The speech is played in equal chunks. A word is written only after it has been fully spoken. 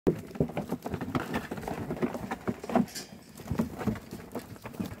So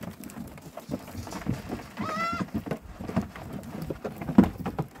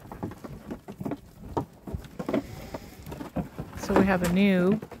we have a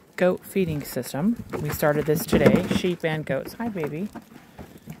new goat feeding system. We started this today, sheep and goats. Hi, baby.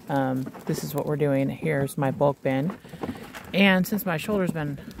 This is what we're doing. Here's my bulk bin. And since my shoulder's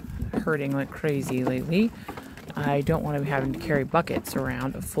been hurting like crazy lately, I don't want to be having to carry buckets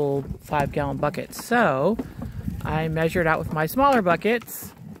around, a full 5-gallon bucket. So I measured out with my smaller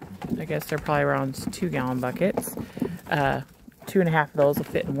buckets. I guess they're probably around 2-gallon buckets. 2.5 of those will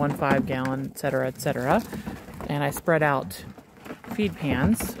fit in one 5-gallon, etc., etc. And I spread out feed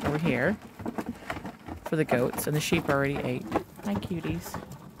pans over here for the goats, and the sheep already ate. Hi, cuties.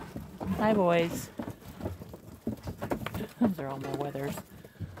 Hi, boys. Those are all my wethers.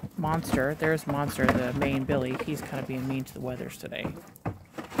 Monster, there's Monster, the main Billy. He's kind of being mean to the wethers today.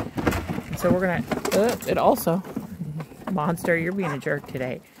 And so we're gonna, it also, Monster, you're being a jerk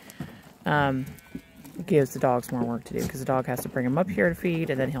today. Gives the dogs more work to do because the dog has to bring them up here to feed,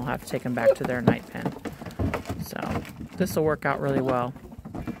 and then he'll have to take them back to their night pen. So this will work out really well.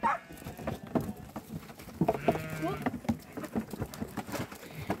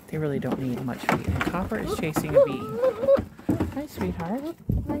 They really don't need much feed. And Copper is chasing a bee. Hi, sweetheart.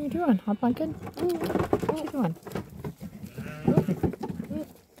 How are you doing, huh, Pumpkin? What you doing?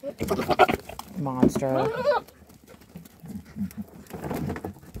 Monster.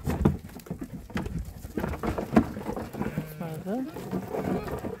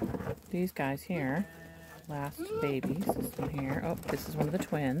 These guys here, last babies, this one here. Oh, this is one of the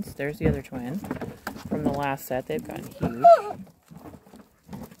twins. There's the other twin from the last set. They've gotten huge.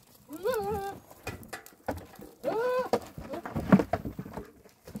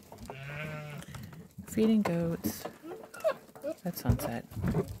 Feeding goats at sunset.